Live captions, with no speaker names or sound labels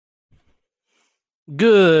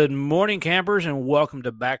Good morning, campers, and welcome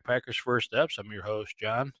to Backpackers First Steps. I'm your host,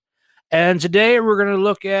 John. And today we're going to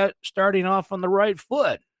look at starting off on the right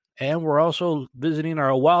foot. And we're also visiting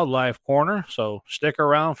our wildlife corner, so stick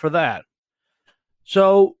around for that.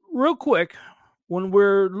 So, real quick, when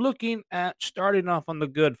we're looking at starting off on the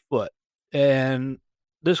good foot, and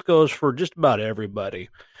this goes for just about everybody.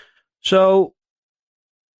 So,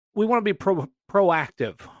 we want to be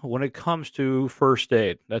proactive when it comes to first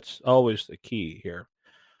aid. That's always the key here.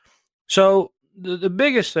 So the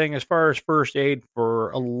biggest thing as far as first aid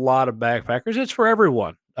for a lot of backpackers, it's for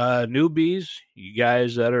everyone. Newbies, you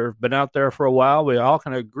guys that have been out there for a while, we all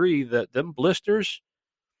can agree that them blisters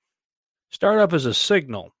start up as a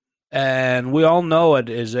signal, and we all know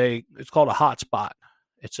it's called a hot spot.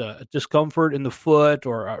 It's a discomfort in the foot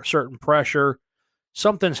or a certain pressure.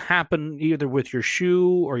 Something's happened either with your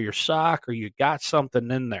shoe or your sock, or you got something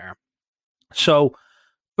in there. So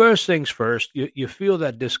first things first, you feel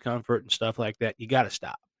that discomfort and stuff like that. You got to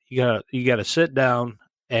stop. You got to sit down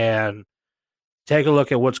and take a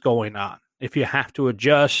look at what's going on. If you have to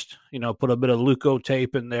adjust, put a bit of Leuko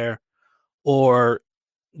tape in there, or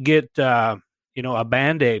get a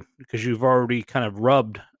band aid because you've already kind of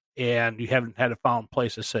rubbed and you haven't had a found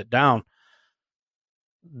place to sit down.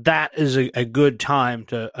 That is a good time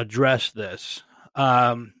to address this.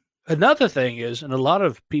 Another thing is, and a lot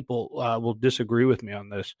of people will disagree with me on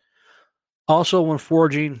this. Also, when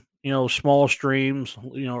foraging, small streams,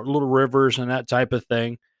 little rivers and that type of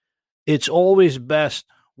thing, it's always best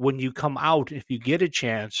when you come out, if you get a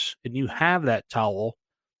chance and you have that towel,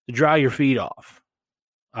 to dry your feet off.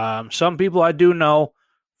 Some people I do know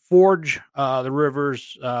forge the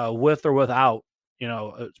rivers with or without,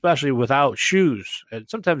 especially without shoes. And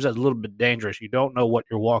sometimes that's a little bit dangerous. You don't know what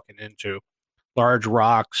you're walking into. Large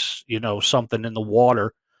rocks, something in the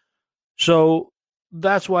water. So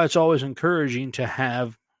that's why it's always encouraging to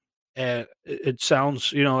have. And it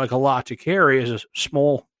sounds, like a lot to carry, is a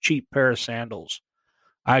small, cheap pair of sandals.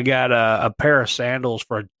 I got a pair of sandals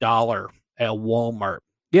for $1 at Walmart.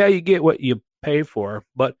 Yeah, you get what you pay for,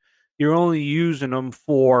 but you're only using them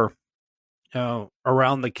for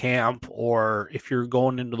around the camp, or if you're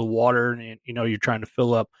going into the water and you're trying to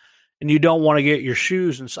fill up, and you don't want to get your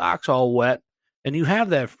shoes and socks all wet, and you have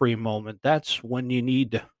that free moment. That's when you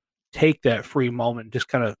need to take that free moment, just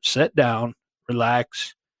kind of sit down,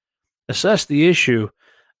 relax, assess the issue,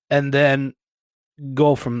 and then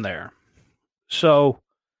go from there. So,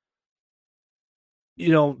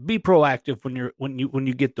 be proactive when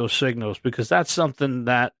you get those signals, because that's something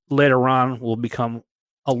that later on will become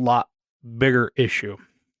a lot bigger issue.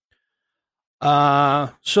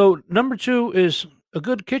 So number two is a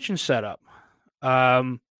good kitchen setup.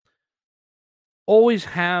 Um, Always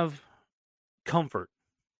have comfort.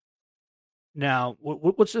 Now,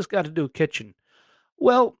 what's this got to do with kitchen?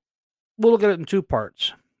 Well, we'll look at it in two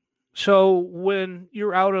parts. So when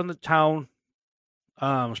you're out on the town,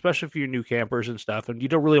 especially for your new campers and stuff, and you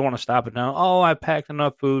don't really want to stop it now. Oh, I packed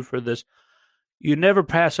enough food for this. You never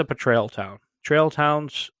pass up a trail town. Trail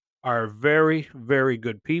towns are very, very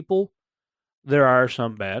good people. There are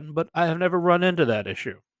some bad, but I have never run into that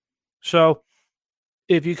issue. So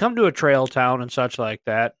if you come to a trail town and such like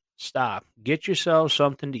that, stop. Get yourself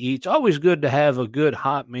something to eat. It's always good to have a good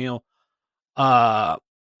hot meal, uh,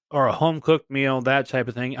 or a home cooked meal, that type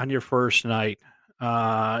of thing, on your first night.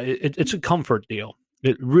 It's a comfort deal.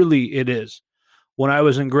 It is. When I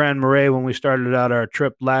was in Grand Marais, when we started out our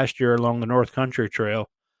trip last year along the North Country Trail,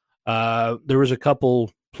 there was a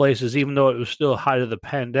couple places, even though it was still height of the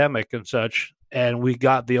pandemic and such, and we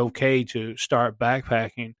got the okay to start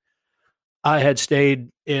backpacking. I had stayed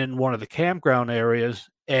in one of the campground areas,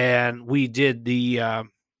 and we did the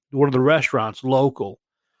one of the restaurants local.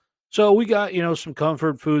 So we got some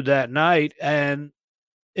comfort food that night, and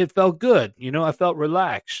it felt good. I felt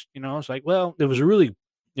relaxed. It's like, well, it was a really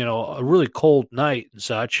cold night and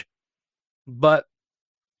such, but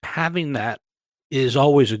having that is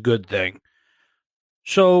always a good thing.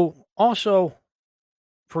 So also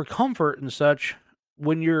for comfort and such,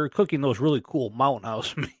 when you're cooking those really cool mountain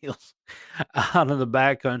house meals out in the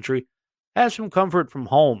backcountry, have some comfort from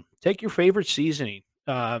home. Take your favorite seasoning.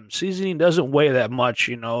 Seasoning doesn't weigh that much,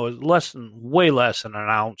 way less than an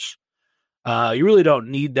ounce. You really don't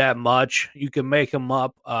need that much. You can make them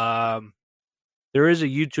up. There is a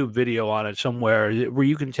YouTube video on it somewhere where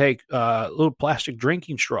you can take little plastic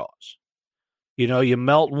drinking straws. You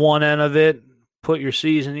melt one end of it, put your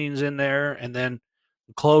seasonings in there, and then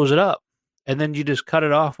close it up. And then you just cut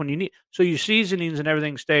it off when you need. So your seasonings and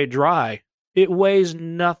everything stay dry. It weighs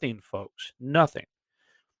nothing, folks. Nothing.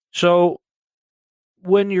 So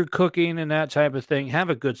when you're cooking and that type of thing, have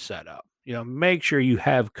a good setup. make sure you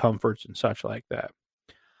have comforts and such like that.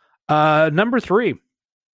 Number 3,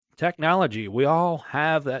 technology. We all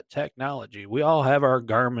have that technology. We all have our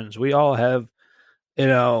Garmin's. We all have,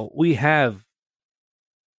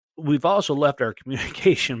 we've also left our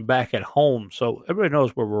communication back at home. So everybody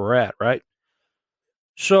knows where we're at, right?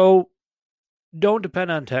 So don't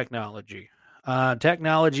depend on technology.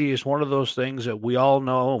 Technology is one of those things that we all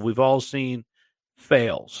know, we've all seen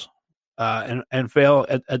fails, and fail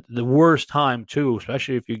at the worst time too,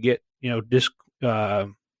 especially if you get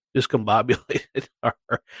discombobulated or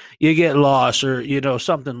you get lost or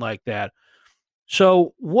something like that.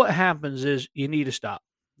 So what happens is you need to stop.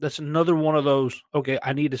 That's another one of those. Okay,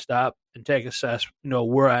 I need to stop and take assess,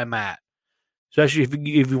 where I'm at, especially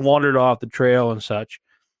if you wandered off the trail and such.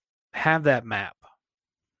 Have that map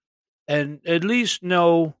and at least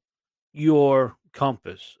know your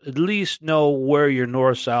compass. At least know where your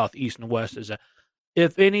north, south, east, and west is at.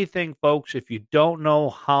 If anything, folks, if you don't know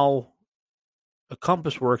how a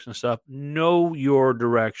compass works and stuff, know your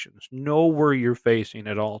directions. Know where you're facing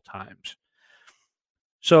at all times.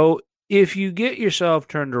 So if you get yourself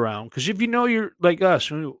turned around, because if you know you're like us,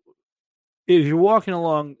 if you're walking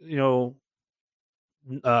along,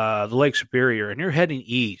 the Lake Superior and you're heading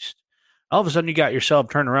east, all of a sudden you got yourself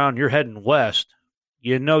turned around, you're heading west,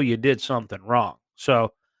 you did something wrong.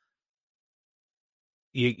 So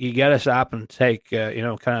you got to stop and take, kind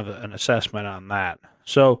of an assessment on that.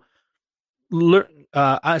 So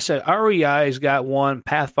I said REI's got one,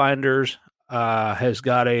 Pathfinders has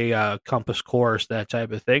got a compass course, that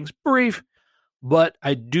type of things. Brief, but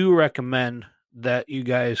I do recommend that you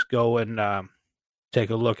guys go and take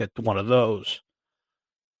a look at one of those.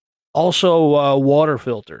 Also, water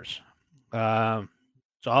filters.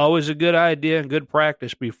 It's always a good idea and good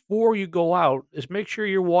practice before you go out is make sure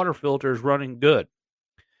your water filter is running good.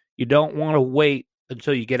 You don't want to wait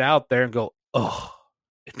until you get out there and go, oh,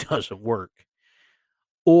 it doesn't work.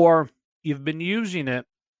 Or you've been using it,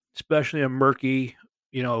 especially in murky,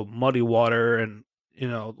 muddy water and,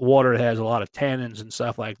 water that has a lot of tannins and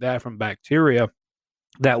stuff like that from bacteria,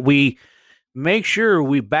 that we make sure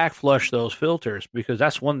we back flush those filters, because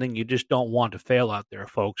that's one thing you just don't want to fail out there,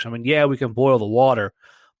 folks. I mean, yeah, we can boil the water,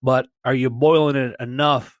 but are you boiling it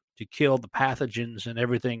enough to kill the pathogens and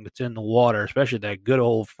everything that's in the water, especially that good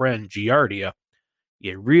old friend Giardia?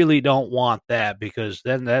 You really don't want that, because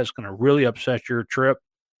then that's going to really upset your trip,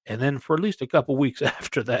 and then for at least a couple weeks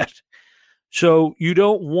after that. So you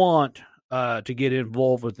don't want to get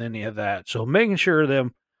involved with any of that. So making sure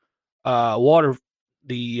them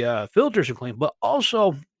the filters are clean, but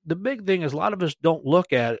also the big thing is a lot of us don't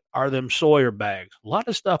look at are them Sawyer bags. A lot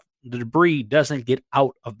of stuff, the debris doesn't get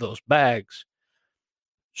out of those bags.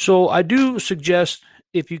 So I do suggest,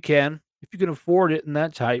 if you can afford it in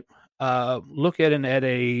that type, look at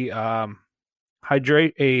a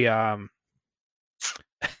hydrate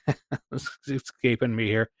it's escaping me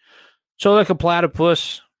here. So like a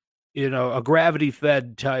platypus, a gravity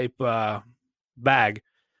fed type bag,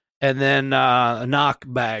 and then knock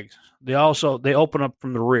bags. They open up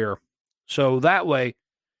from the rear, so that way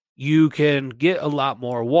you can get a lot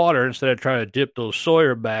more water instead of trying to dip those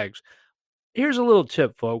Sawyer bags. Here's a little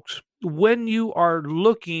tip, folks. When you are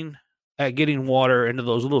looking at getting water into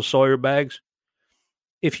those little Sawyer bags,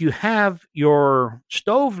 if you have your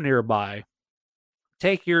stove nearby,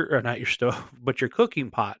 take not your stove, but your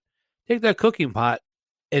cooking pot. Take that cooking pot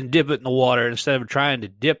and dip it in the water instead of trying to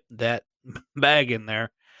dip that bag in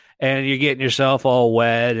there, and you're getting yourself all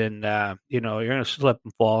wet, and you're going to slip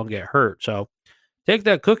and fall and get hurt. So take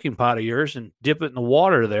that cooking pot of yours and dip it in the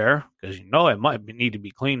water there, because it might need to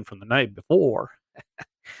be cleaned from the night before.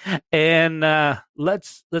 And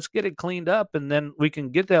let's get it cleaned up, and then we can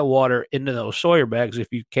get that water into those Sawyer bags if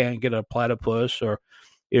you can get a platypus or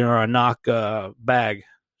a knock bag.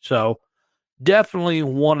 So definitely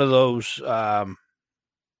one of those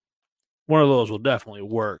will definitely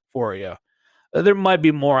work for you. There might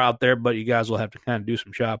be more out there, but you guys will have to kind of do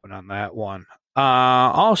some shopping on that one.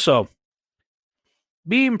 Also,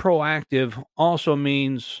 being proactive also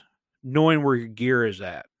means knowing where your gear is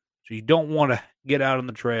at. So you don't want to get out on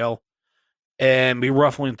the trail and be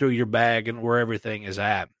ruffling through your bag and where everything is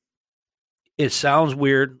at. It sounds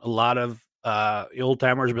weird. A lot of old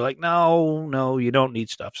timers will be like, no, you don't need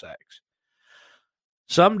stuff sacks.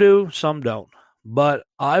 Some do, some don't. But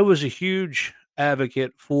I was a huge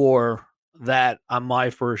advocate for that on my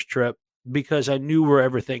first trip, because I knew where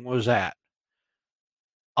everything was at.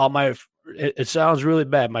 It sounds really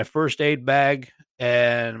bad. My first aid bag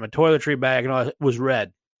and my toiletry bag and all that was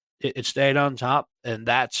red. It stayed on top, and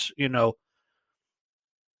that's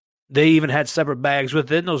They even had separate bags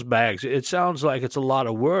within those bags. It sounds like it's a lot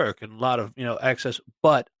of work and a lot of, excess,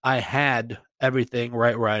 but I had everything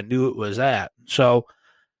right where I knew it was at. So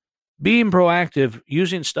being proactive,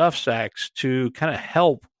 using stuff sacks to kind of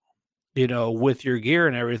help, with your gear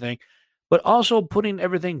and everything, but also putting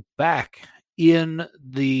everything back in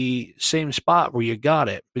the same spot where you got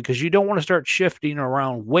it because you don't want to start shifting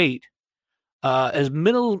around weight. As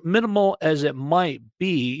minimal as it might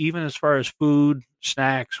be, even as far as food,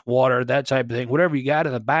 snacks, water, that type of thing, whatever you got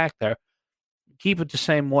in the back there, keep it the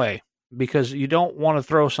same way because you don't want to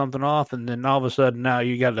throw something off and then all of a sudden now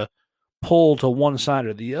you got to pull to one side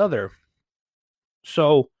or the other.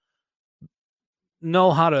 So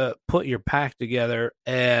know how to put your pack together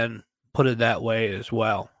and put it that way as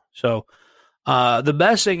well. So the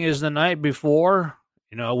best thing is the night before,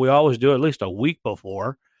 we always do at least a week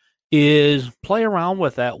before, is play around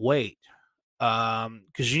with that weight.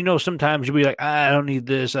 Because sometimes you'll be like, I don't need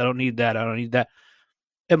this, I don't need that, I don't need that.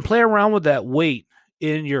 And play around with that weight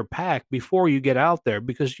in your pack before you get out there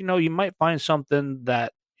because you might find something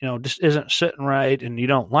that just isn't sitting right and you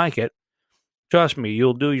don't like it. Trust me,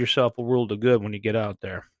 you'll do yourself a world of good when you get out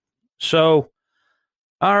there. So,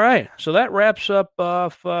 all right. So that wraps up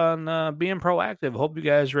on being proactive. Hope you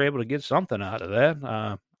guys are able to get something out of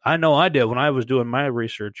that. I know I did when I was doing my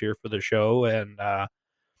research here for the show, and a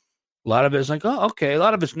lot of it's like, oh, okay. A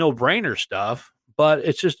lot of it's no brainer stuff, but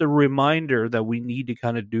it's just a reminder that we need to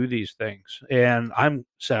kind of do these things. And I'm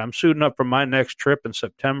suiting up for my next trip in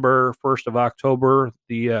September, 1st of October,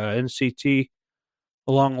 the NCT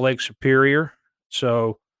along Lake Superior.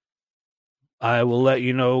 So I will let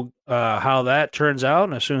you know how that turns out.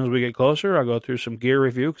 And as soon as we get closer, I'll go through some gear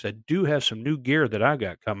review because I do have some new gear that I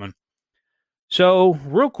got coming. So,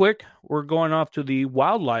 real quick, we're going off to the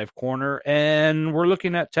wildlife corner and we're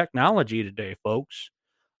looking at technology today, folks.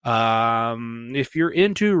 If you're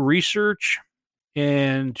into research,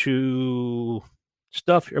 into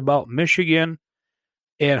stuff about Michigan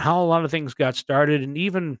and how a lot of things got started, and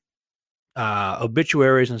even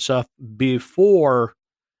obituaries and stuff before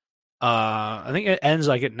I think it ends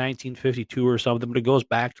like at 1952 or something, but it goes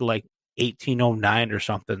back to like 1809 or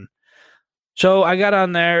something. So I got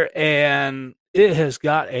on there and it has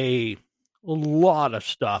got a lot of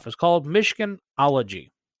stuff. It's called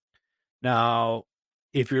Michiganology. Now,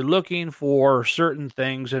 if you're looking for certain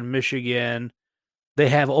things in Michigan, they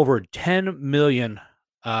have over 10 million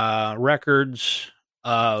records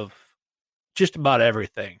of just about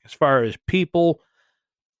everything as far as people,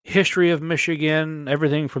 history of Michigan,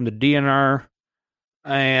 everything from the DNR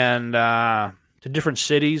and to different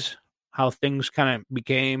cities, how things kind of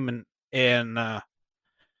became and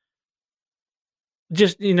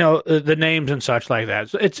just the names and such like that.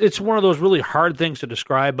 So it's one of those really hard things to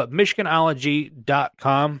describe, but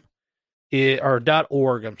michiganology.com or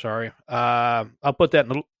 .org, I'm sorry. I'll put that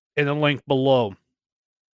in the link below.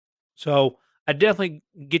 So I definitely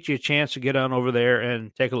get you a chance to get on over there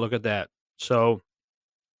and take a look at that. So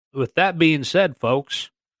with that being said, folks,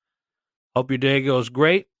 hope your day goes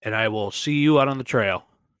great, and I will see you out on the trail.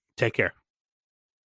 Take care.